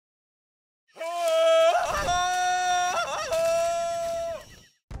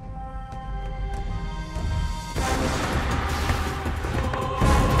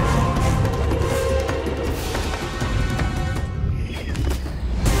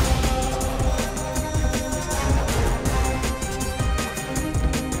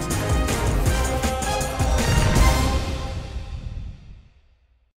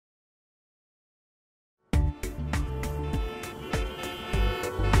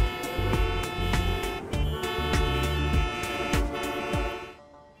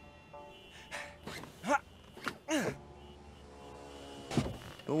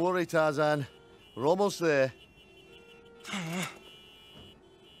Don't worry, Tarzan. We're almost there.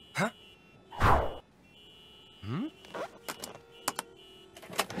 Huh? Hmm?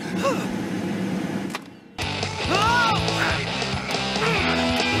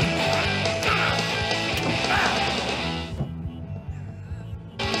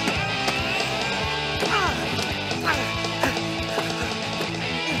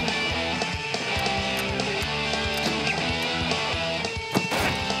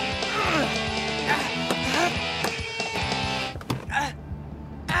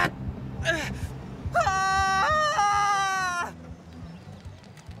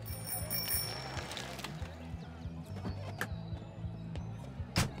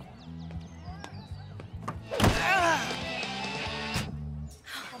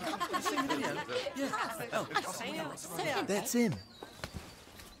 That's him.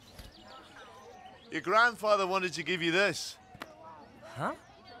 Your grandfather wanted to give you this. Huh?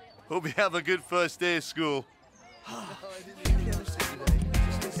 Hope you have a good first day of school.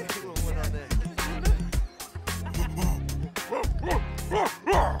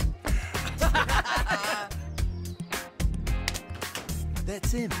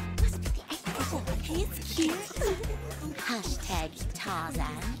 That's him. He's cute. Hashtag Tarzan.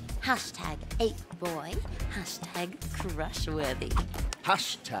 Hashtag ape boy. Hashtag crushworthy.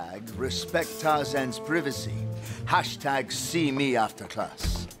 Hashtag respect Tarzan's privacy. Hashtag see me after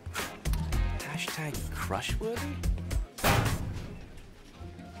class. Hashtag crushworthy?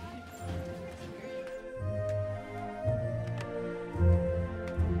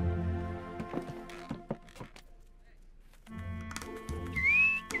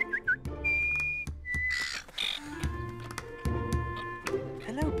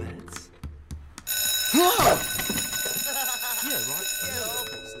 Hello, birds.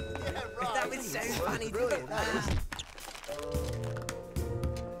 That was so funny.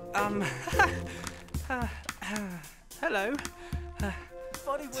 Hello.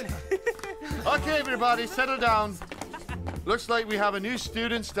 Funny, wasn't Okay, everybody, settle down. Looks like we have a new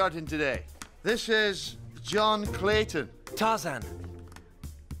student starting today. This is John Clayton. Tarzan.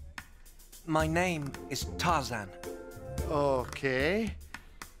 My name is Tarzan. Okay.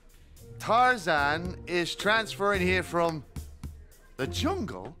 Tarzan is transferring here from the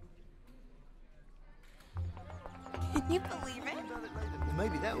jungle. Can you believe it?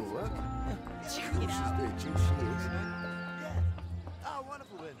 Maybe that will work. Check it out. Very juicy, is. Oh,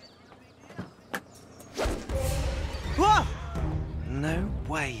 wonderful win. Whoa! No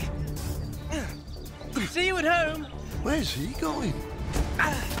way. See you at home. Where's he going?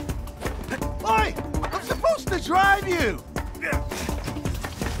 Oi! I'm supposed to drive you!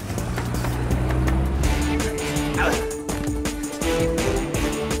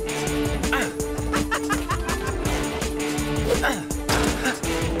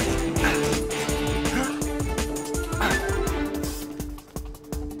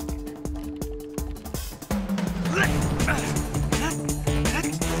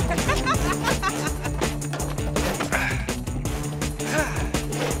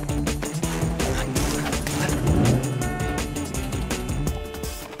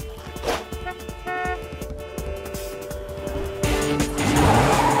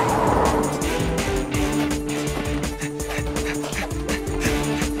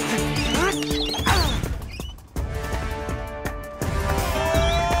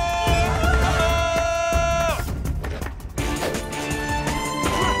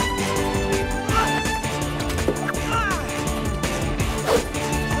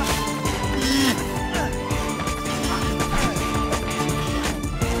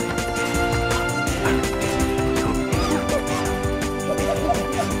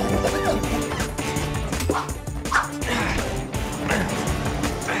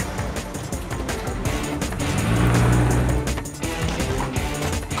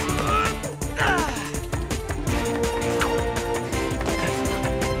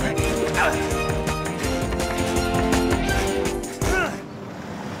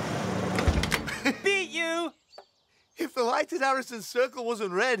 If the light in Harrison's circle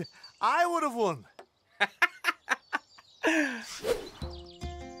wasn't red, I would have won.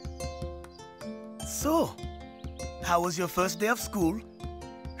 So, how was your first day of school?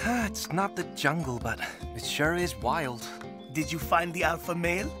 It's not the jungle, but it sure is wild. Did you find the alpha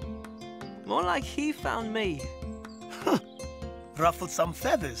male? More like he found me. Ruffled some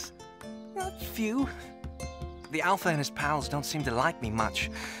feathers? A few. The alpha and his pals don't seem to like me much,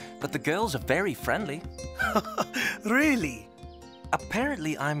 but the girls are very friendly. Really?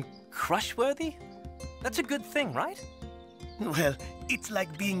 Apparently I'm crushworthy? That's a good thing, right? Well, it's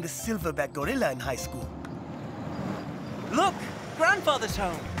like being the silverback gorilla in high school. Look! Grandfather's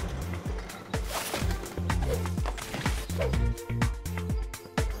home.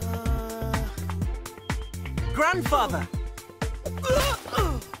 Grandfather!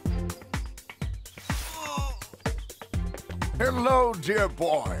 Hello, dear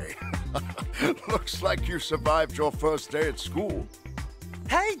boy. Looks like you survived your first day at school.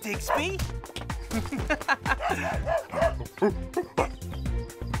 Hey, Digsby!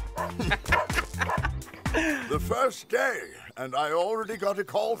 The first day, and I already got a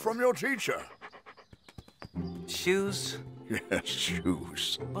call from your teacher. Shoes? Yes,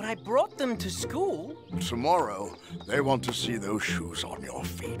 shoes. But I brought them to school. Tomorrow, they want to see those shoes on your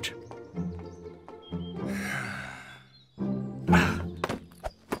feet.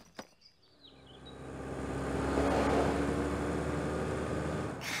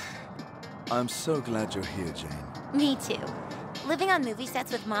 I'm so glad you're here, Jane. Me too. Living on movie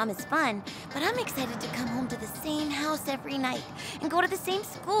sets with Mom is fun, but I'm excited to come home to the same house every night and go to the same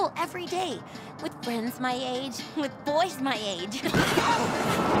school every day with friends my age, with boys my age.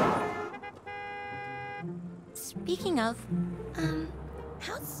 Speaking of,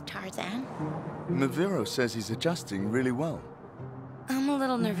 how's Tarzan? Maviro says he's adjusting really well. I'm a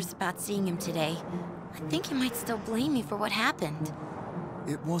little nervous about seeing him today. I think he might still blame me for what happened.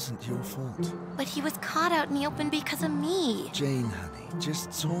 It wasn't your fault. But he was caught out in the open because of me. Jane, honey,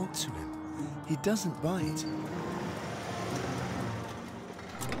 just talk to him. He doesn't bite.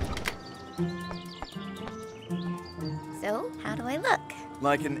 So, how do I look?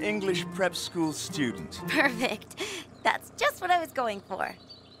 Like an English prep school student. Perfect. That's just what I was going for.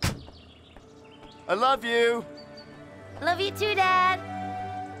 I love you! Love you too, Dad.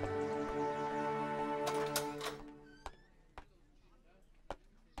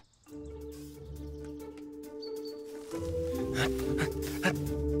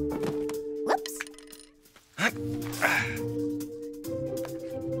 Whoops.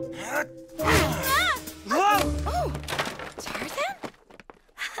 Oh, Tarzan?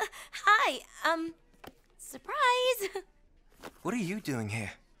 Hi, surprise. What are you doing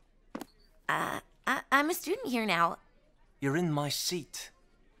here? I'm a student here now. You're in my seat.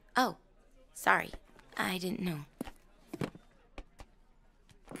 Oh, sorry. I didn't know.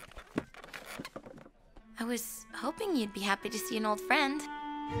 I was hoping you'd be happy to see an old friend.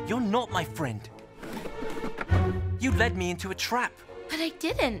 You're not my friend. You led me into a trap. But I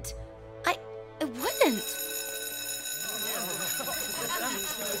didn't. I wouldn't.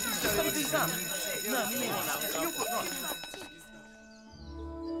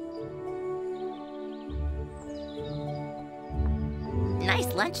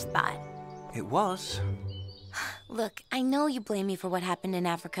 Nice lunch spot. It was. Look, I know you blame me for what happened in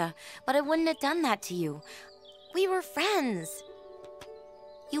Africa, but I wouldn't have done that to you. We were friends.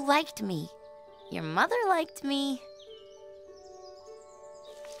 You liked me. Your mother liked me.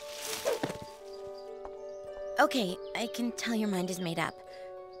 Okay, I can tell your mind is made up.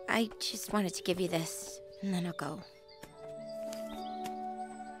 I just wanted to give you this, and then I'll go.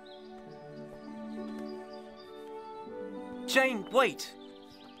 Jane, wait!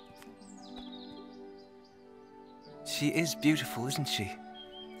 She is beautiful, isn't she?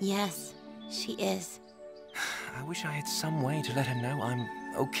 Yes, she is. I wish I had some way to let her know I'm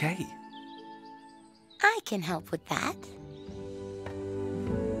okay. I can help with that.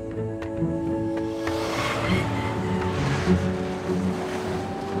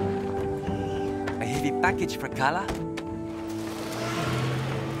 A heavy package for Kala.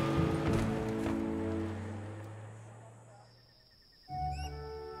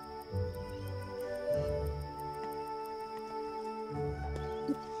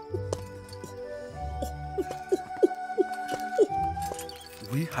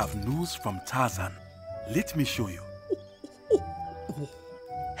 We have news from Tarzan. Let me show you.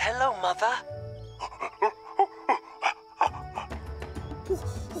 Hello, Mother.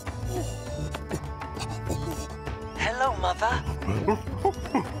 Hello, Mother.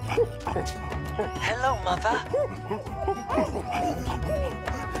 Hello, Mother.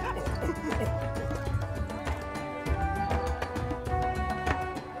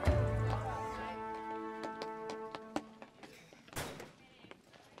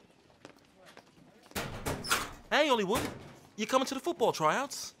 Hey, Hollywood. You coming to the football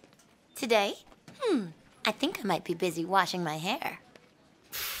tryouts? Today? I think I might be busy washing my hair.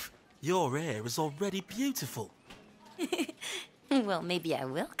 Your hair is already beautiful. Well, maybe I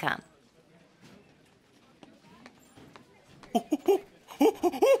will come.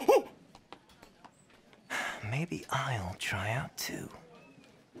 Maybe I'll try out too.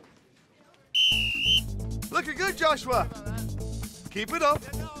 Looking good, Joshua. Keep it up.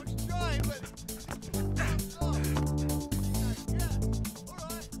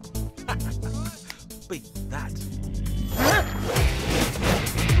 that.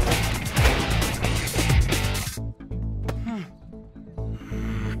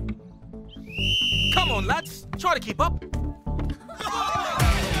 Come on, lads. Try to keep up.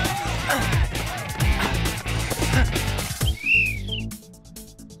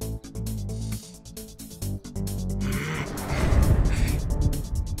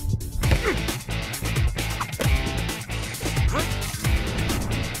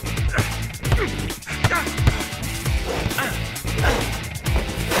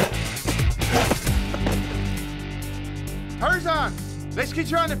 Tarzan, let's get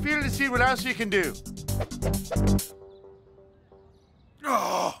you on the field and see what else you can do.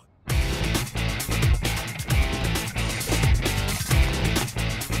 Oh.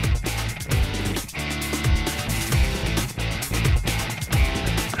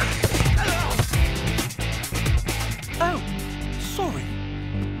 Oh, sorry.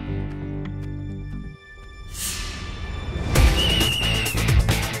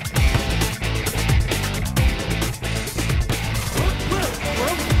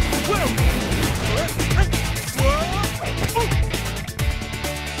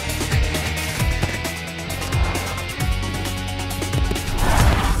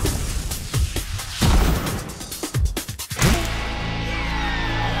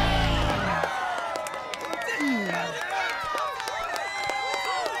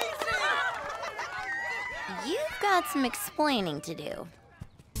 You've got some explaining to do.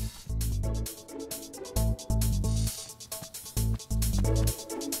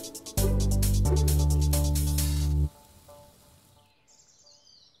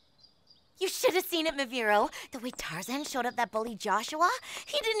 You should have seen it, Maviro. The way Tarzan showed up that bully Joshua,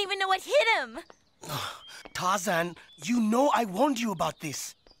 he didn't even know what hit him. Tarzan, you know I warned you about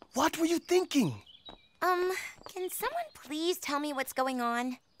this. What were you thinking? Can someone please tell me what's going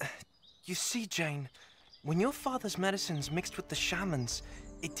on? You see, Jane, when your father's medicines mixed with the shaman's,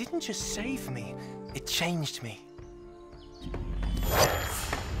 it didn't just save me, it changed me.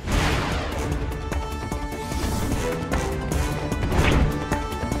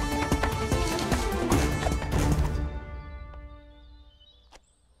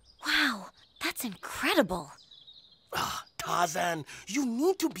 Wow, that's incredible. Tarzan, you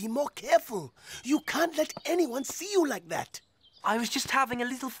need to be more careful. You can't let anyone see you like that. I was just having a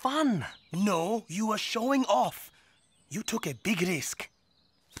little fun. No, you were showing off. You took a big risk.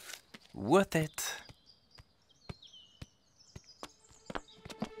 Worth it.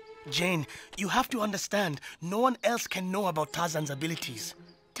 Jane, you have to understand, no one else can know about Tarzan's abilities.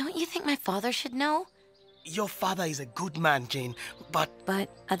 Don't you think my father should know? Your father is a good man, Jane, but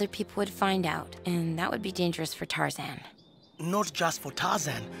other people would find out, and that would be dangerous for Tarzan. not just for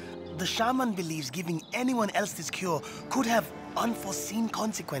Tarzan. The shaman believes giving anyone else this cure could have unforeseen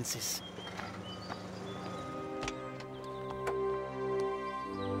consequences.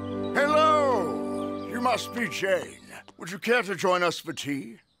 Hello! You must be Jane. Would you care to join us for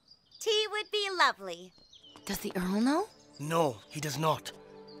tea? Tea would be lovely. Does the Earl know? No, he does not.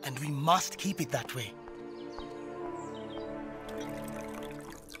 And we must keep it that way.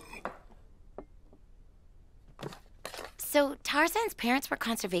 So Tarzan's parents were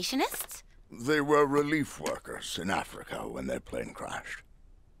conservationists? They were relief workers in Africa when their plane crashed.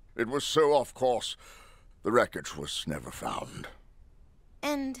 It was so off course, the wreckage was never found.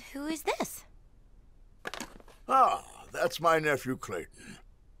 And who is this? Ah, that's my nephew Clayton.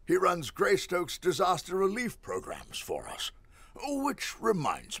 He runs Greystoke's disaster relief programs for us. Which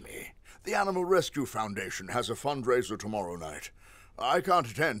reminds me, the Animal Rescue Foundation has a fundraiser tomorrow night. I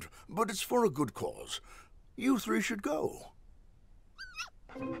can't attend, but it's for a good cause. You three should go.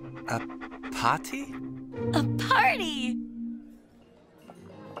 A party? A party!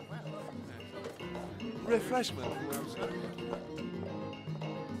 Refreshment.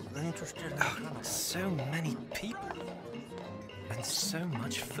 Interested. Oh, so many people. And so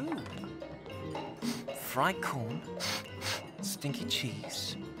much food. Fried corn, stinky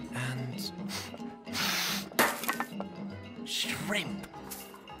cheese, and shrimp.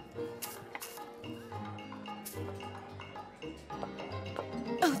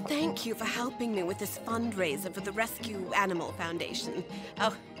 Oh, thank you for helping me with this fundraiser for the Rescue Animal Foundation.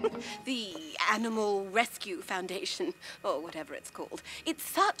 Oh, the Animal Rescue Foundation, or whatever it's called. It's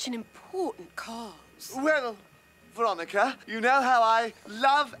such an important cause. Well, Veronica, you know how I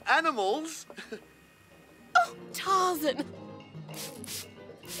love animals. Oh, Tarzan!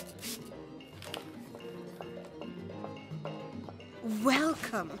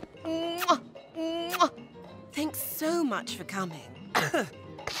 Welcome. Mwah, mwah. Thanks so much for coming.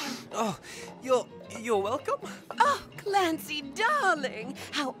 Oh, you're welcome. Oh, Clancy, darling,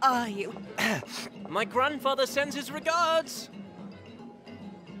 how are you? My grandfather sends his regards.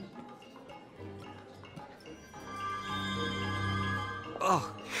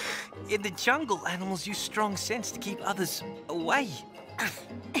 Oh, in the jungle, animals use strong scents to keep others away.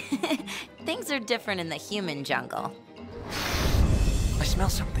 Things are different in the human jungle. I smell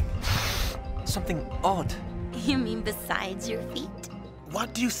something. Something odd. You mean besides your feet?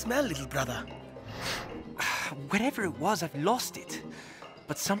 What do you smell, little brother? Whatever it was, I've lost it.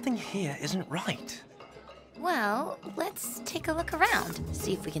 But something here isn't right. Well, let's take a look around,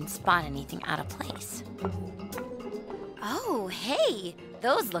 see if we can spot anything out of place. Oh, hey!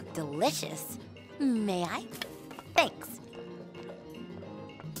 Those look delicious. May I? Thanks.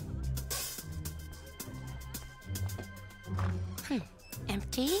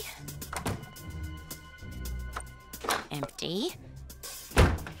 Empty. Empty.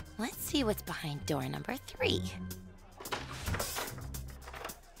 Let's see what's behind door number 3.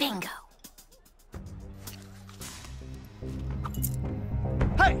 Bingo.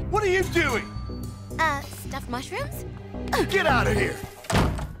 Hey, what are you doing? Stuffed mushrooms? Get out of here!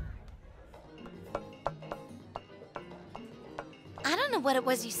 I don't know what it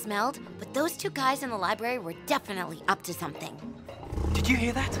was you smelled, but those 2 guys in the library were definitely up to something. Did you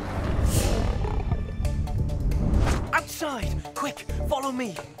hear that? Outside! Quick, follow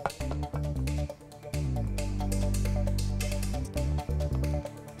me.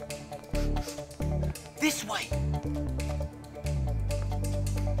 This way.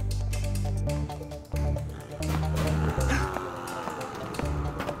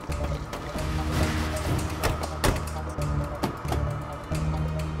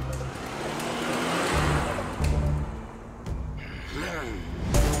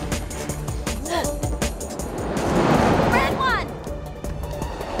 Red one!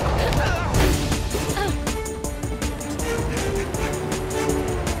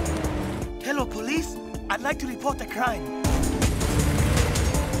 Hello, police. I'd like to report a crime.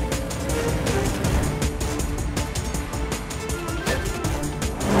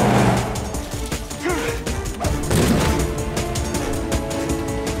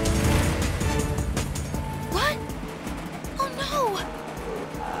 What? Oh no!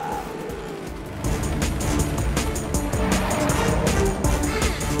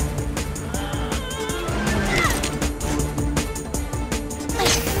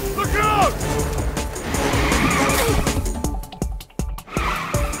 Look out!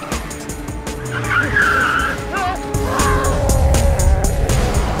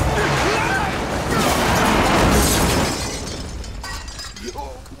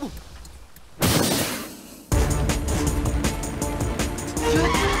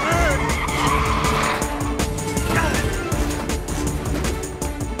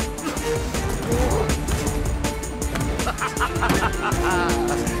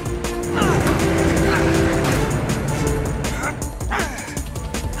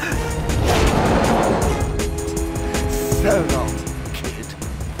 So long, kid.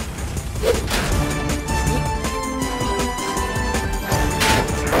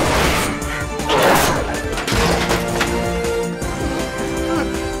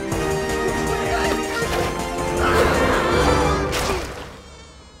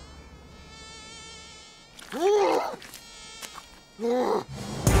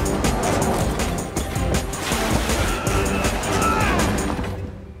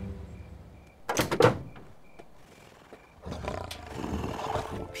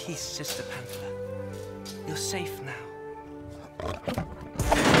 Peace, Sister Panther. You're safe now.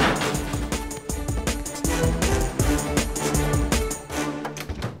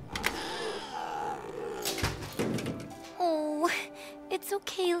 Oh, it's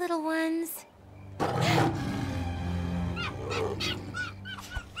okay, little ones.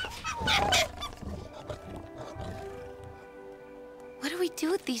 What do we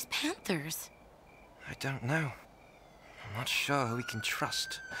do with these panthers? I don't know. I'm not sure who we can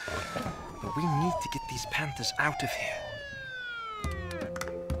trust. But we need to get these panthers out of here.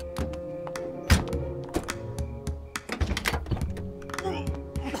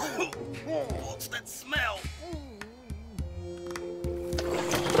 What's that smell?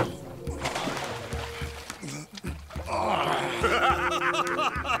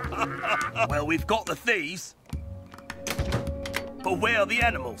 Well, we've got the thieves. But where are the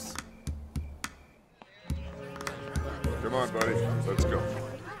animals? Come on, buddy. Let's go.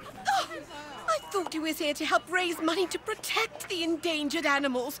 I thought he was here to help raise money to protect the endangered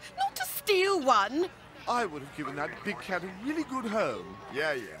animals, not to steal one. I would have given that big cat a really good home.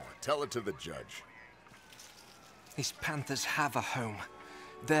 Yeah. Tell it to the judge. These panthers have a home.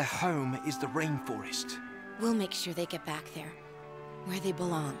 Their home is the rainforest. We'll make sure they get back there, where they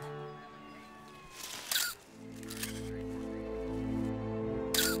belong.